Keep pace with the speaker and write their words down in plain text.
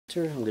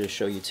I'm going to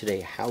show you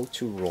today how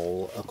to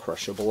roll a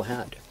crushable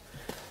hat.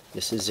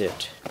 This is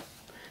it.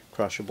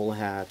 Crushable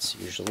hats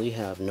usually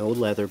have no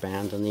leather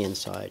band on the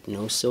inside,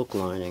 no silk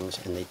linings,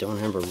 and they don't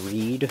have a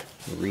reed.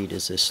 A reed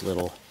is this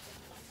little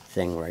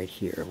thing right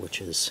here, which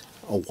is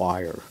a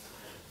wire.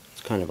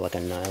 It's kind of like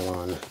a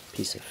nylon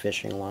piece of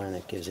fishing line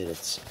that gives it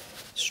its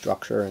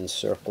structure and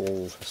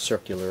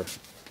circular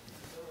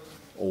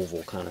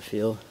oval kind of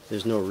feel.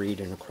 There's no reed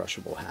in a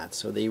crushable hat,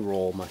 so they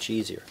roll much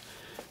easier.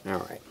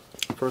 Alright,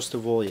 first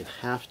of all, you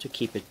have to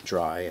keep it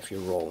dry if you're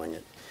rolling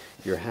it.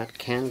 Your hat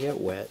can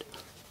get wet,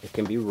 it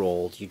can be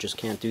rolled, you just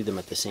can't do them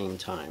at the same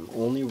time.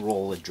 Only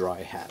roll a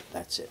dry hat,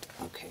 that's it.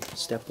 Okay,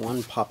 step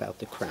one, pop out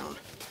the crown.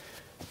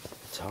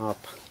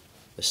 Top,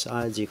 the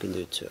sides you can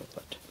do too,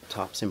 but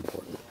top's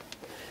important.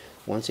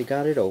 Once you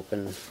got it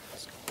open,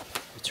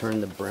 you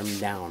turn the brim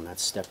down,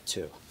 that's step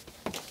two.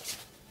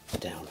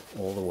 Down,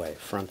 all the way,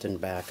 front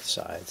and back,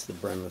 sides, the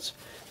brim is,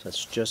 so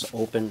it's just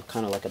open,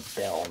 kind of like a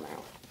bell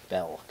now.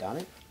 Bell, got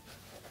it?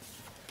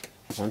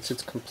 Once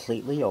it's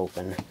completely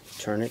open,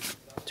 turn it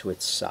to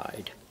its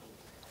side.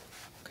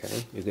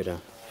 Okay, you're going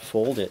to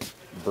fold it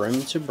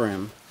brim to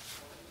brim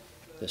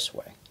this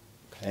way,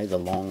 okay, the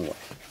long way.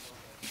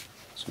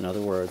 So in other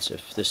words,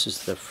 if this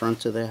is the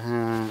front of the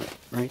hat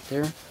right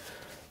there,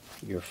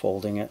 you're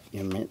folding it,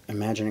 you're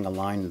imagining a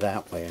line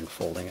that way and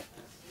folding it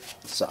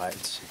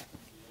sides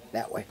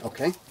that way,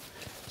 okay?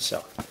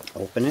 So,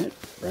 open it,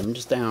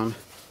 brims down,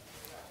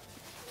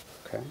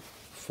 okay,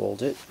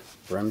 fold it,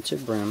 brim to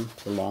brim,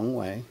 the long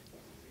way.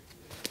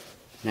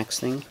 Next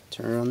thing,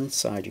 turn it on the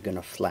side, you're going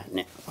to flatten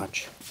it,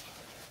 watch,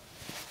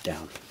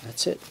 down,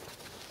 that's it.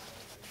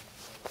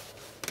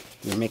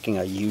 You're making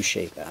a U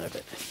shape out of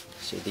it.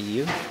 See the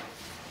U?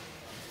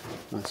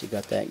 Once you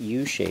got that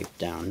U shape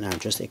down, now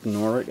just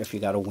ignore it. If you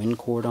got a wind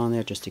cord on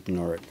there, just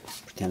ignore it.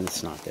 Pretend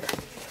it's not there.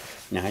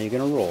 Now you're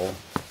going to roll,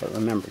 but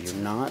remember, you're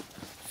not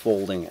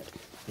folding it.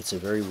 It's a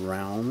very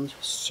round,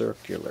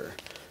 circular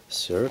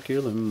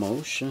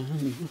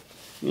motion.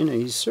 In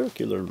a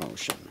circular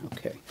motion.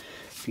 Okay.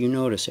 If you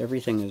notice,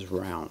 everything is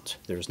round.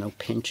 There's no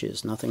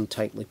pinches, nothing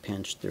tightly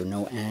pinched. There are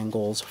no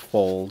angles,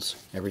 folds.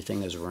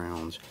 Everything is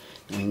round.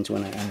 It means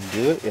when I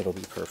undo it, it'll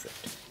be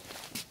perfect.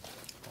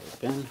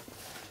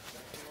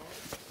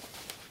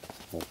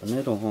 Open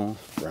it all,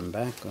 brim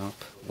back up,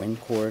 wind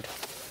cord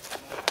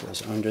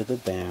goes under the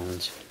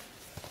band.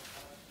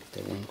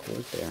 The wind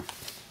cord there.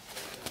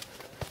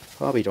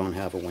 Probably don't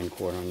have a wind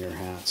cord on your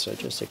hat, so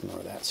just ignore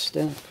that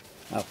step.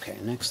 Okay,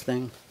 next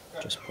thing,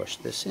 just push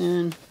this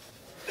in.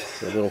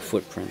 The little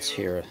footprints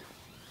here,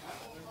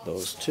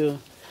 those two.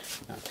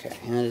 Okay,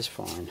 that is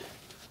fine.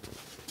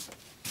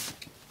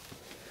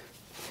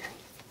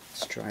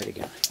 Let's try it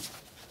again.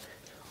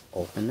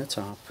 Open the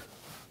top,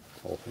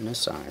 open the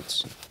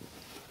sides,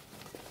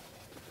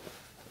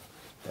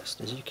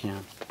 best as you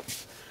can.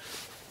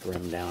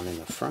 Brim down in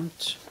the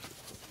front,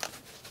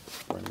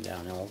 brim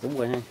down all the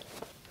way.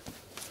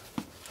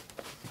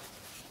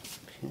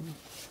 Okay,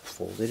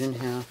 fold it in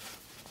half,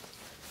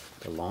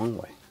 the long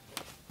way.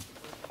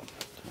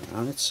 Turn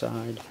on its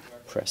side,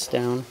 press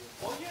down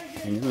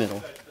in the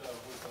middle,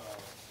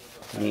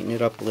 neaten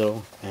it up a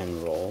little,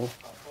 and roll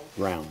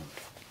round.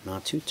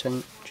 Not too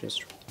tight,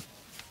 just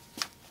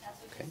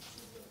okay.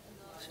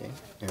 See,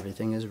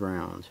 everything is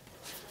round.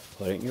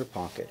 Put it in your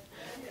pocket.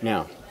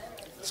 Now,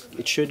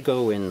 it should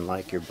go in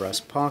like your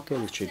breast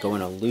pocket. It should go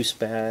in a loose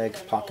bag,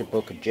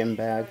 pocketbook, a gym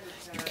bag.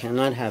 You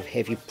cannot have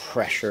heavy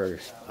pressure,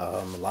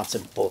 lots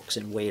of books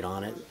and weight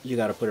on it. You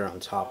got to put it on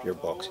top of your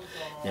books.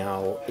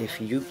 Now,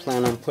 if you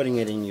plan on putting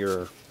it in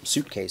your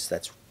suitcase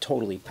that's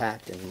totally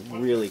packed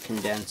and really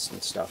condensed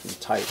and stuff and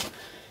tight,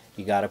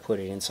 you got to put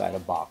it inside a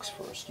box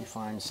first. You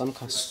find some,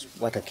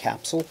 like a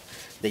capsule.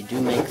 They do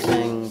make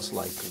things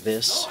like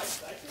this,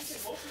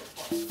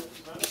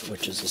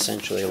 which is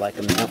essentially like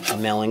a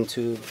mailing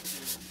tube.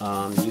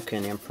 You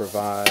can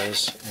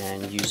improvise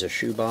and use a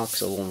shoe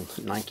box. A little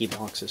Nike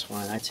box is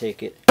fine. I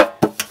take it,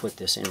 put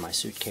this in my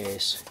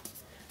suitcase,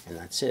 and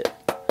that's it.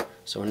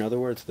 So in other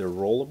words, they're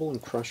rollable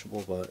and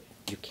crushable, but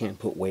you can't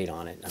put weight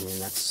on it. I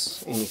mean,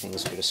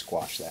 anything's going to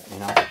squash that, you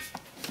know?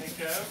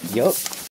 Yup.